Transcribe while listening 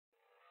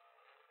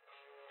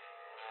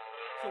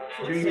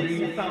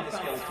You found the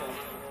skeleton.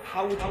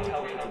 How would you tell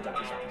it's a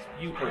dinosaur?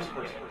 You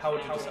personally, how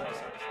would you decide?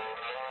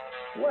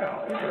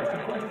 Well, interesting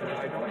question.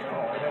 I don't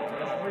know. I'd have to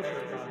do some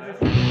research on that.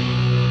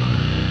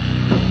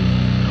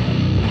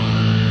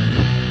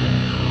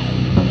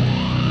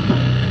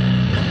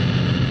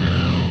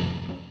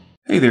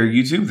 Hey there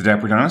YouTube, the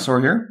Dapper Dinosaur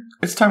here.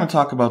 It's time to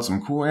talk about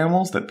some cool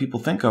animals that people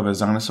think of as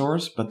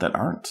dinosaurs, but that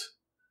aren't.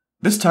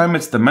 This time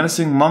it's the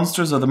menacing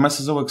monsters of the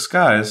Mesozoic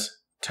skies,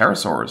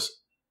 Pterosaurs.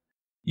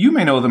 You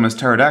may know them as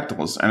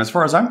pterodactyls, and as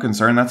far as I'm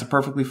concerned, that's a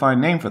perfectly fine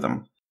name for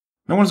them.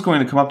 No one's going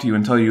to come up to you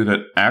and tell you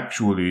that,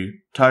 actually,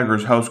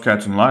 tigers, house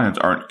cats, and lions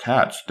aren't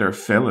cats, they're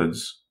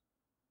felids.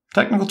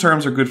 Technical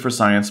terms are good for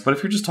science, but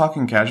if you're just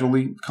talking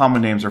casually,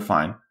 common names are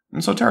fine,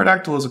 and so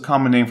pterodactyl is a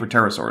common name for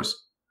pterosaurs.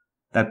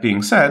 That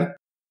being said,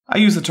 I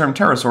use the term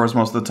pterosaurs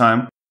most of the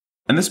time,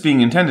 and this being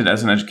intended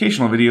as an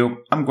educational video,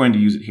 I'm going to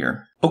use it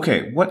here.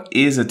 Okay, what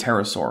is a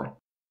pterosaur?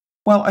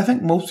 Well, I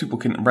think most people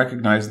can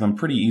recognize them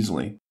pretty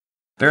easily.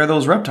 They are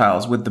those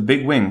reptiles with the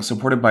big wings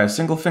supported by a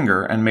single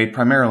finger and made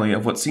primarily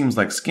of what seems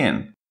like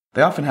skin.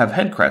 They often have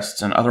head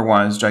crests and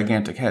otherwise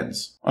gigantic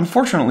heads.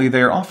 Unfortunately,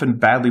 they are often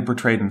badly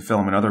portrayed in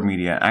film and other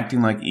media,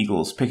 acting like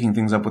eagles picking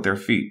things up with their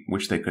feet,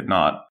 which they could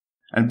not,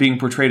 and being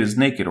portrayed as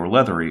naked or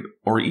leathery,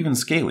 or even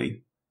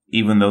scaly,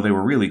 even though they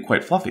were really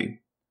quite fluffy.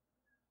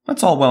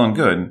 That's all well and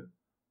good,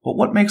 but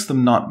what makes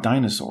them not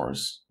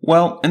dinosaurs?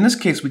 Well, in this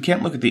case we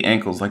can't look at the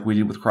ankles like we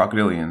did with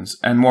crocodilians,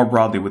 and more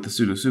broadly with the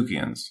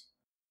pseudotsuchians.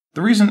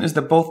 The reason is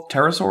that both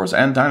pterosaurs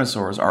and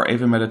dinosaurs are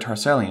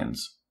avimetatarsalians,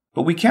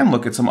 but we can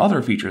look at some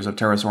other features of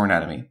pterosaur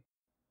anatomy.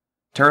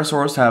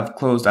 Pterosaurs have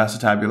closed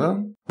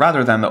acetabula,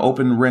 rather than the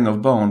open ring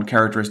of bone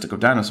characteristic of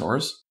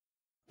dinosaurs.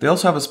 They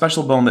also have a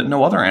special bone that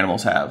no other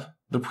animals have,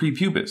 the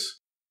prepubis.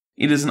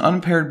 It is an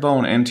unpaired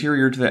bone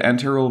anterior to the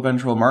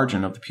anteroventral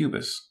margin of the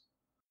pubis.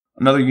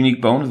 Another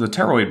unique bone is the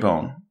pteroid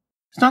bone.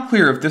 It's not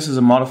clear if this is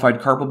a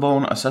modified carpal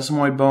bone, a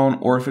sesamoid bone,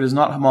 or if it is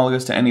not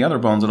homologous to any other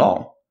bones at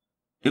all.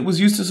 It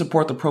was used to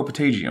support the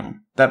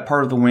propatagium, that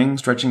part of the wing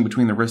stretching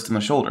between the wrist and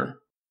the shoulder.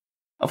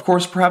 Of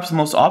course, perhaps the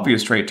most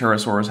obvious trait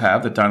pterosaurs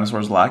have that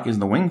dinosaurs lack is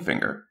the wing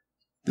finger.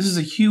 This is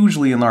a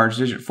hugely enlarged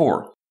digit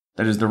 4,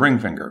 that is the ring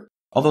finger,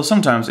 although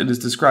sometimes it is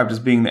described as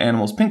being the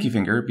animal's pinky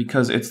finger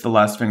because it's the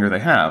last finger they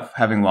have,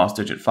 having lost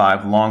digit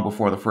 5 long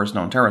before the first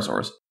known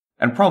pterosaurs,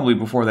 and probably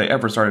before they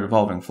ever started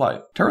evolving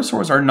flight.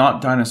 Pterosaurs are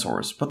not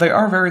dinosaurs, but they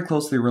are very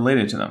closely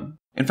related to them.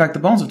 In fact, the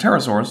bones of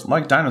pterosaurs,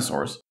 like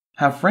dinosaurs,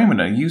 have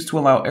framina used to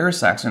allow air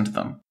sacs into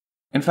them.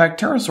 In fact,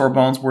 pterosaur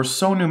bones were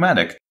so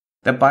pneumatic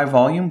that by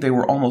volume they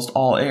were almost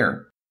all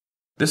air.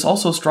 This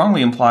also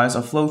strongly implies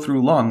a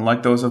flow-through lung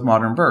like those of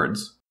modern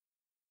birds.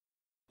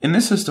 In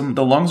this system,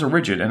 the lungs are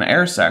rigid and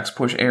air sacs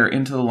push air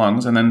into the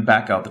lungs and then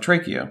back out the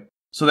trachea,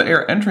 so the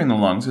air entering the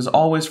lungs is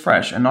always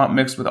fresh and not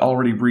mixed with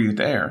already breathed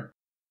air.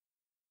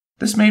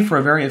 This made for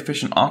a very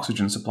efficient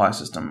oxygen supply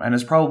system, and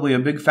is probably a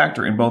big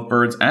factor in both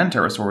birds and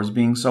pterosaurs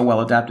being so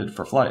well adapted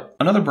for flight.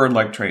 Another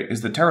bird-like trait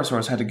is that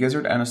pterosaurs had a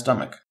gizzard and a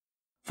stomach.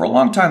 For a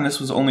long time this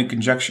was only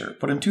conjecture,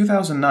 but in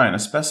 2009 a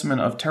specimen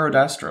of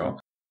pterodastro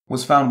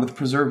was found with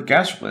preserved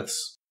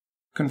gastroliths,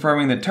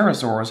 confirming that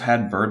pterosaurs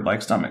had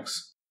bird-like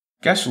stomachs.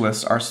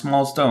 Gastroliths are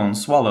small stones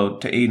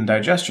swallowed to aid in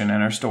digestion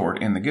and are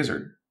stored in the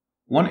gizzard.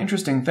 One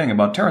interesting thing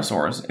about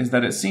pterosaurs is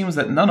that it seems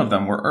that none of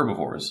them were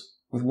herbivores,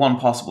 with one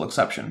possible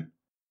exception.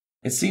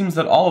 It seems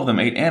that all of them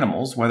ate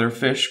animals, whether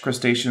fish,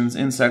 crustaceans,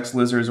 insects,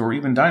 lizards, or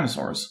even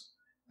dinosaurs.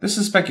 This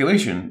is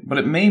speculation, but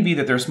it may be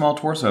that their small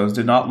torsos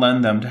did not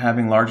lend them to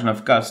having large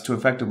enough guts to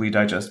effectively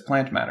digest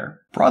plant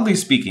matter. Broadly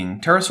speaking,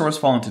 pterosaurs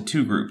fall into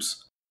two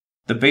groups: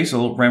 the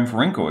basal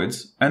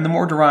rhamphorhynchoids and the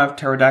more derived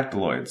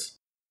pterodactyloids.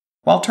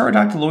 While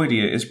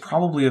Pterodactyloidea is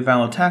probably a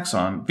valid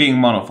taxon, being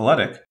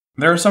monophyletic,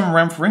 there are some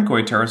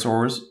rhamphorhynchoid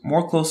pterosaurs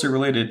more closely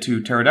related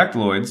to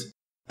pterodactyloids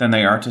than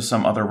they are to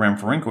some other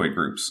rhamphorhynchoid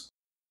groups.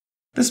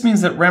 This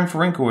means that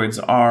rhamphorhynchoids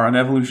are an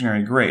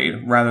evolutionary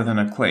grade rather than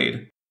a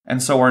clade,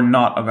 and so are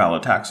not a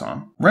valid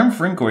taxon.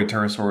 Rhamphorhynchoid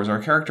pterosaurs are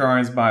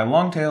characterized by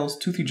long tails,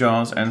 toothy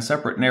jaws, and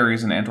separate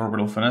nares and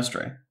antorbital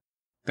fenestrae.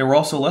 They were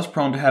also less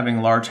prone to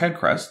having large head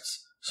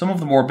crests. Some of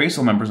the more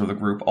basal members of the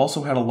group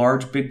also had a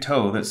large big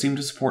toe that seemed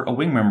to support a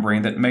wing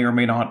membrane that may or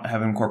may not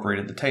have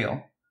incorporated the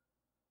tail.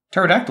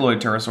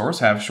 Pterodactyloid pterosaurs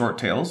have short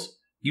tails,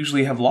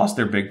 usually have lost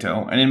their big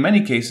toe, and in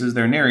many cases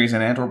their nares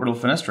and antorbital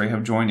fenestrae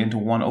have joined into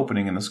one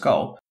opening in the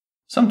skull,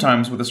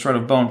 sometimes with a strut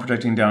of bone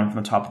projecting down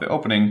from the top of the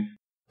opening,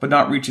 but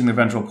not reaching the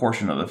ventral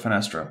portion of the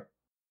fenestra.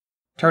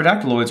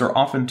 Pterodactyloids are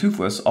often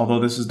toothless, although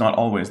this is not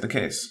always the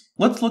case.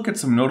 Let's look at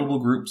some notable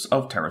groups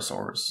of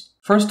pterosaurs.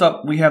 First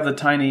up, we have the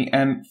tiny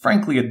and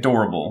frankly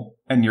adorable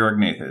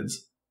Anurognathids,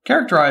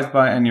 characterized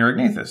by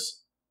Anurognathus.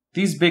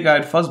 These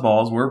big-eyed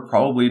fuzzballs were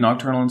probably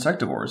nocturnal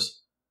insectivores.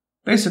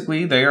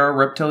 Basically, they are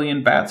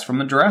reptilian bats from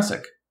the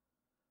Jurassic.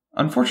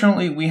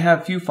 Unfortunately, we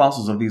have few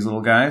fossils of these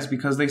little guys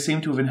because they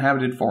seem to have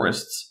inhabited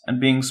forests, and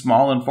being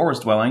small and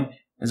forest-dwelling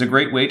is a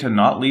great way to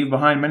not leave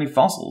behind many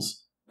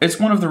fossils. It's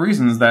one of the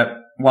reasons that,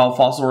 while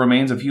fossil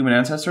remains of human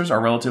ancestors are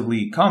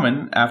relatively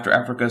common after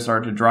Africa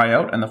started to dry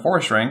out and the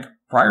forest shrank,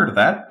 Prior to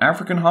that,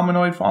 African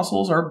hominoid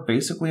fossils are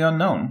basically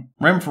unknown.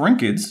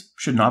 Rhamphorhynchids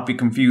should not be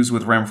confused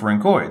with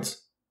rhamphorhynchoids,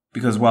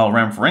 because while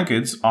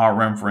rhamphorhynchids are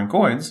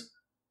rhamphorhynchoids,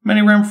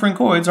 many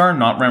rhamphorhynchoids are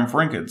not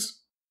rhamphorhynchids.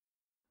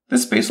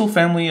 This basal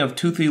family of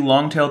toothy,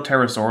 long-tailed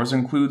pterosaurs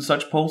includes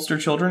such pollster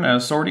children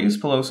as Sortes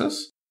pilosus,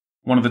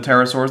 one of the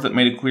pterosaurs that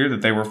made it clear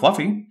that they were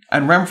fluffy,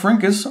 and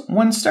Rhamphorhynchus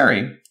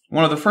wensteri,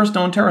 one of the first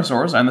known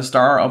pterosaurs and the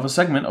star of a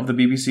segment of the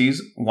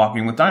BBC's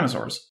Walking with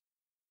Dinosaurs.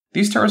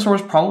 These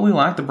pterosaurs probably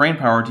lacked the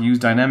brainpower to use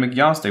dynamic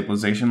yaw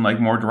stabilization like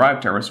more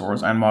derived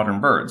pterosaurs and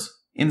modern birds.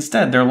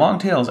 Instead, their long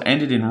tails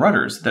ended in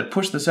rudders that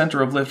pushed the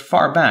center of lift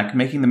far back,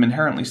 making them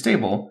inherently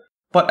stable,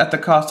 but at the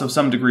cost of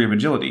some degree of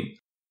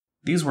agility.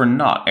 These were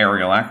not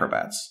aerial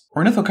acrobats.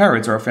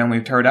 Ornithochirids are a family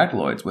of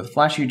pterodactyloids with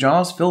flashy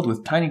jaws filled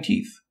with tiny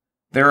teeth.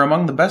 They are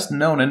among the best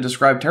known and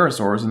described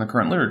pterosaurs in the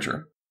current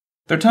literature.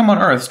 Their time on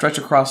Earth stretched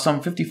across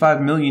some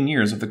 55 million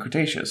years of the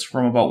Cretaceous,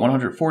 from about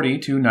 140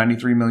 to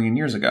 93 million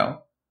years ago.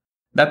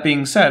 That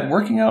being said,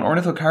 working out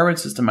ornithochirid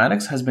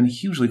systematics has been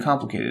hugely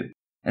complicated,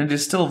 and it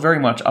is still very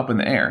much up in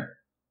the air.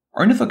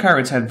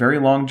 Ornithochirids had very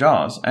long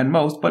jaws, and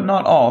most, but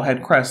not all,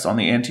 had crests on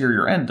the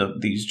anterior end of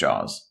these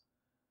jaws.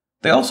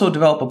 They also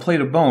develop a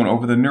plate of bone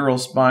over the neural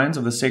spines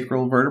of the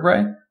sacral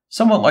vertebrae,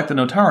 somewhat like the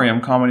notarium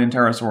common in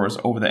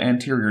pterosaurs over the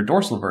anterior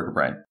dorsal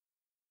vertebrae.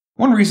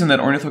 One reason that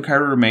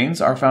ornithochirid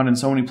remains are found in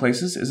so many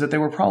places is that they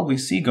were probably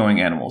sea-going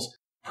animals,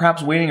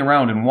 perhaps wading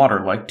around in water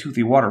like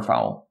toothy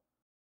waterfowl.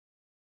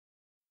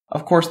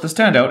 Of course, the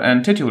standout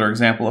and titular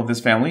example of this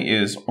family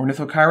is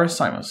Ornithochirus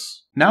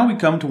simus. Now we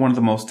come to one of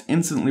the most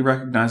instantly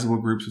recognizable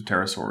groups of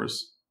pterosaurs,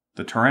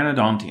 the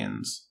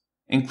Pteranodontians,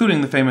 including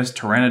the famous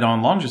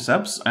Pteranodon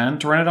longiceps and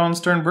Pteranodon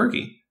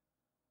sternbergi.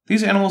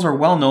 These animals are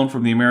well known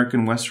from the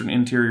American western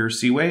interior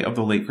seaway of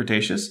the late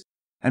Cretaceous,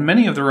 and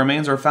many of their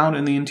remains are found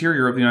in the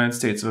interior of the United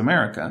States of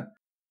America.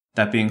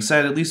 That being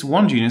said, at least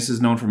one genus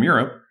is known from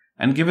Europe,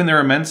 and given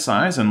their immense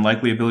size and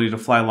likely ability to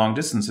fly long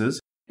distances,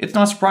 it's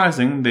not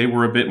surprising they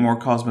were a bit more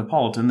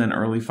cosmopolitan than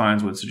early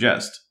finds would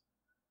suggest.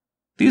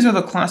 These are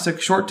the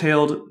classic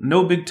short-tailed,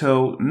 no big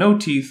toe, no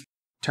teeth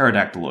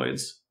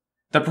pterodactyloids,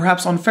 that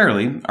perhaps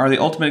unfairly are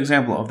the ultimate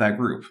example of that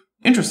group.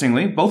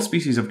 Interestingly, both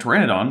species of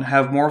pteranodon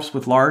have morphs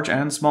with large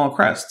and small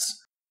crests.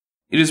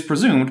 It is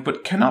presumed,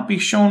 but cannot be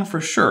shown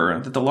for sure,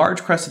 that the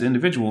large-crested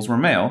individuals were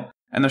male,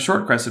 and the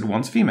short-crested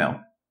ones female.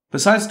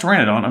 Besides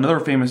pteranodon,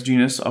 another famous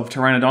genus of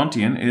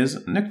pteranodontian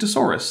is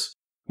Nyctosaurus,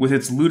 with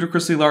its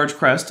ludicrously large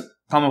crest,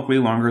 comically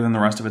longer than the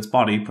rest of its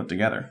body put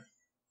together.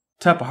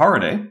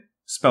 Tapaharidae,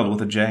 spelled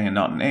with a J and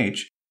not an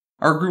H,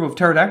 are a group of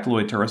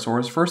pterodactyloid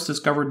pterosaurs first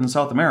discovered in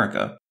South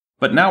America,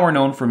 but now are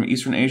known from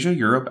Eastern Asia,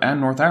 Europe, and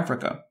North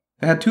Africa.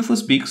 They had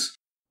toothless beaks,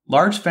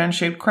 large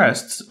fan-shaped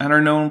crests, and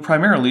are known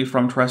primarily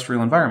from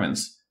terrestrial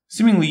environments.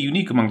 Seemingly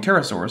unique among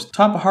pterosaurs,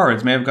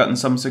 tapaharids may have gotten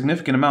some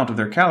significant amount of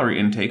their calorie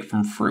intake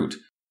from fruit.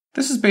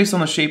 This is based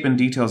on the shape and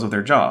details of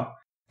their jaw.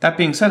 That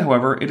being said,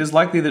 however, it is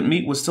likely that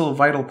meat was still a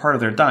vital part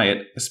of their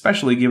diet,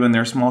 especially given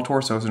their small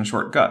torsos and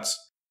short guts,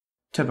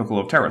 typical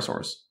of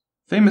pterosaurs.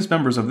 Famous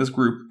members of this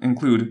group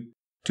include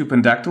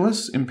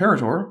Tupandactylus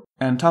imperator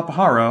and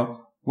Tapahara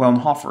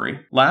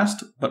welnhoferi.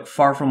 Last, but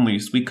far from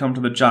least, we come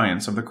to the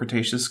giants of the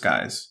Cretaceous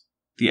skies,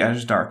 the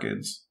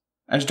Azhdarchids.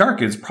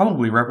 Azhdarchids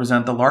probably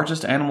represent the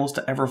largest animals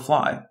to ever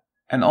fly,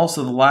 and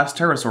also the last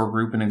pterosaur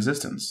group in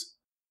existence.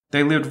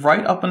 They lived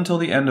right up until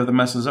the end of the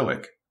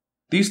Mesozoic.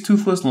 These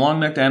toothless,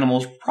 long-necked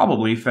animals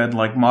probably fed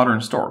like modern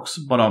storks,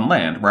 but on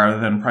land rather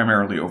than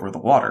primarily over the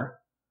water.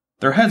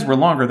 Their heads were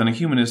longer than a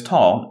human is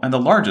tall, and the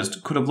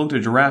largest could have looked a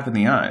giraffe in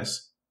the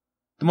eyes.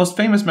 The most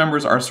famous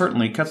members are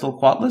certainly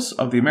Quetzalcoatlus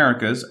of the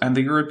Americas and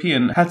the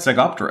European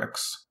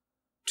Hatzegopteryx,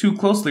 two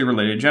closely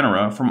related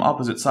genera from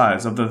opposite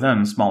sides of the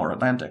then smaller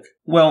Atlantic.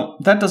 Well,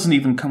 that doesn't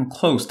even come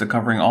close to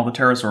covering all the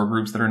pterosaur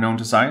groups that are known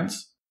to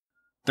science.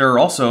 There are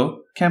also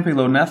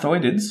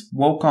Campylonathoidids,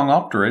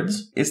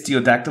 Wokongopterids,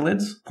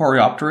 Istiodactylids,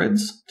 Poryopterids,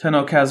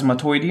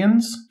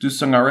 Tenocasmatoidians,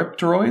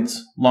 Dusungariopteroids,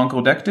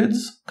 Loncodectids,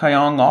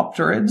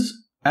 Kyongopterids,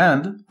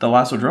 and the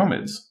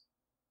Lassodromids,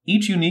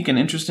 each unique and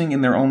interesting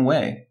in their own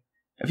way.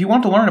 If you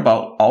want to learn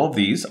about all of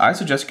these, I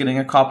suggest getting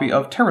a copy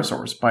of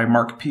Pterosaurs by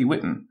Mark P.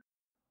 Whitten.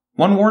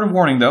 One word of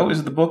warning, though, is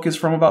that the book is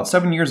from about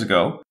 7 years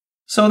ago,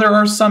 so there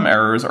are some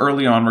errors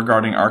early on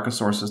regarding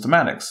Archosaur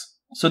systematics.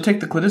 So take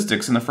the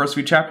cladistics in the first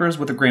few chapters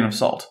with a grain of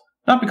salt.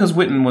 Not because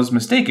Whitten was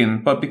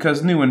mistaken, but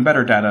because new and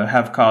better data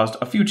have caused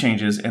a few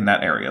changes in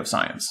that area of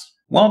science.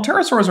 While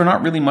pterosaurs are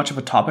not really much of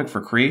a topic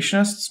for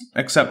creationists,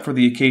 except for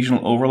the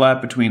occasional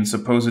overlap between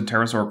supposed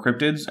pterosaur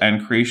cryptids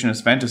and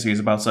creationist fantasies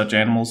about such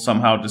animals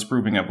somehow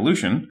disproving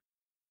evolution,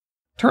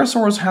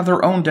 pterosaurs have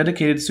their own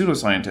dedicated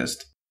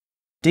pseudoscientist.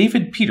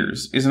 David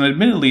Peters is an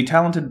admittedly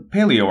talented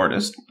paleo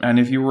artist, and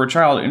if you were a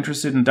child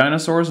interested in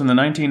dinosaurs in the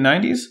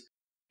 1990s,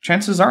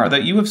 chances are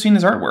that you have seen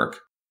his artwork.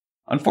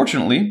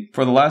 Unfortunately,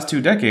 for the last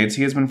 2 decades,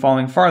 he has been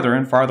falling farther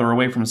and farther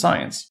away from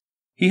science.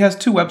 He has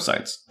 2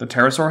 websites, The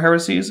Pterosaur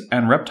Heresies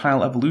and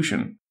Reptile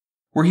Evolution,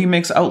 where he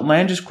makes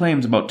outlandish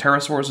claims about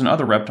pterosaurs and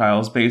other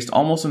reptiles based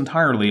almost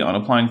entirely on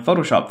applying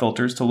Photoshop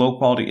filters to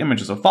low-quality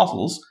images of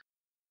fossils,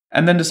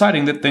 and then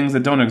deciding that things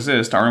that don't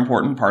exist are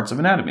important parts of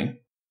anatomy.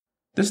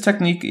 This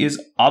technique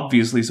is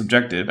obviously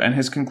subjective, and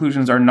his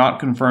conclusions are not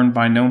confirmed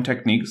by known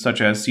techniques such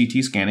as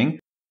CT scanning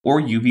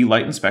or UV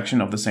light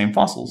inspection of the same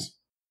fossils.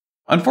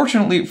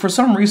 Unfortunately, for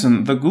some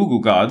reason, the Google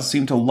gods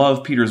seem to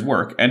love Peter's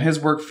work, and his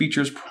work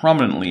features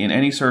prominently in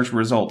any search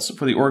results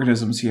for the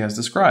organisms he has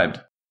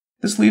described.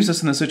 This leaves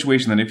us in the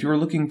situation that if you are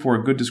looking for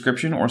a good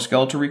description or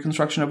skeletal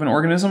reconstruction of an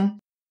organism,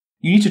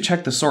 you need to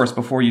check the source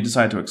before you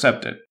decide to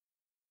accept it.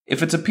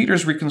 If it's a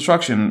Peters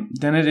reconstruction,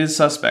 then it is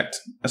suspect,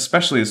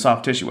 especially the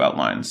soft tissue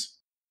outlines.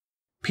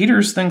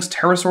 Peters thinks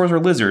pterosaurs are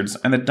lizards,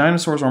 and that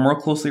dinosaurs are more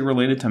closely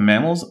related to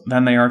mammals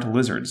than they are to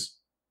lizards.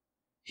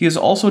 He is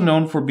also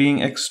known for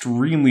being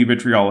extremely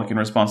vitriolic in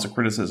response to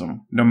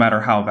criticism, no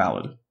matter how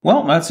valid.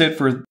 Well, that's it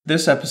for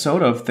this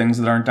episode of Things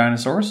That Aren't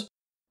Dinosaurs.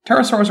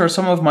 Pterosaurs are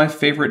some of my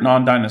favorite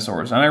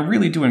non-dinosaurs, and I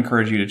really do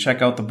encourage you to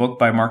check out the book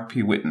by Mark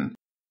P. Whitten.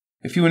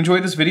 If you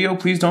enjoyed this video,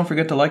 please don't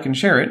forget to like and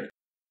share it.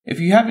 If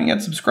you haven't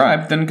yet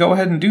subscribed, then go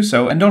ahead and do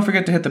so, and don't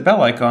forget to hit the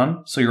bell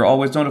icon so you're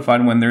always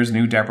notified when there's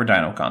new Dapper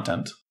Dino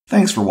content.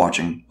 Thanks for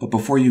watching, but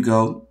before you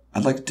go,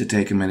 I'd like to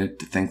take a minute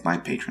to thank my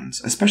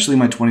patrons, especially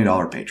my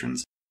 $20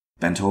 patrons.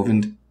 Ben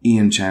Tovand,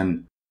 Ian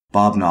Chen,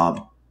 Bob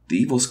Knob, The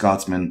Evil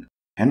Scotsman,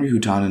 Henry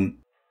Hutanen,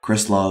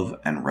 Chris Love,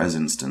 and Res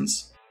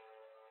Instance.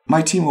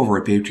 My team over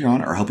at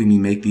Patreon are helping me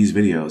make these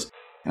videos,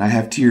 and I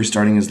have tiers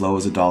starting as low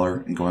as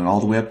 $1 and going all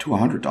the way up to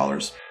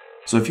 $100.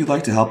 So if you'd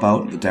like to help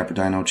out the Dapper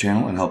Dino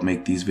channel and help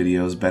make these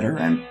videos better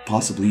and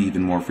possibly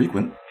even more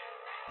frequent,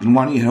 then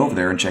why don't you head over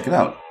there and check it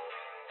out.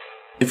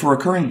 If a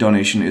recurring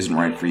donation isn't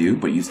right for you,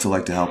 but you'd still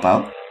like to help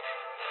out,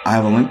 I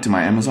have a link to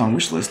my Amazon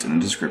wishlist in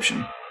the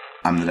description.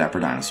 I'm the Dapper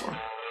Dinosaur.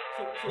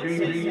 So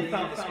you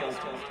found the skeleton.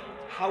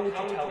 How would you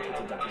tell it's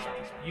a dinosaur?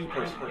 You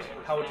personally,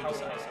 how would you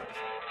decide?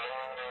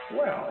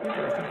 Well,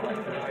 interesting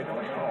question. I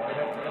don't know. I'd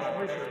have to do some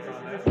research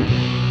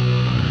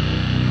on that.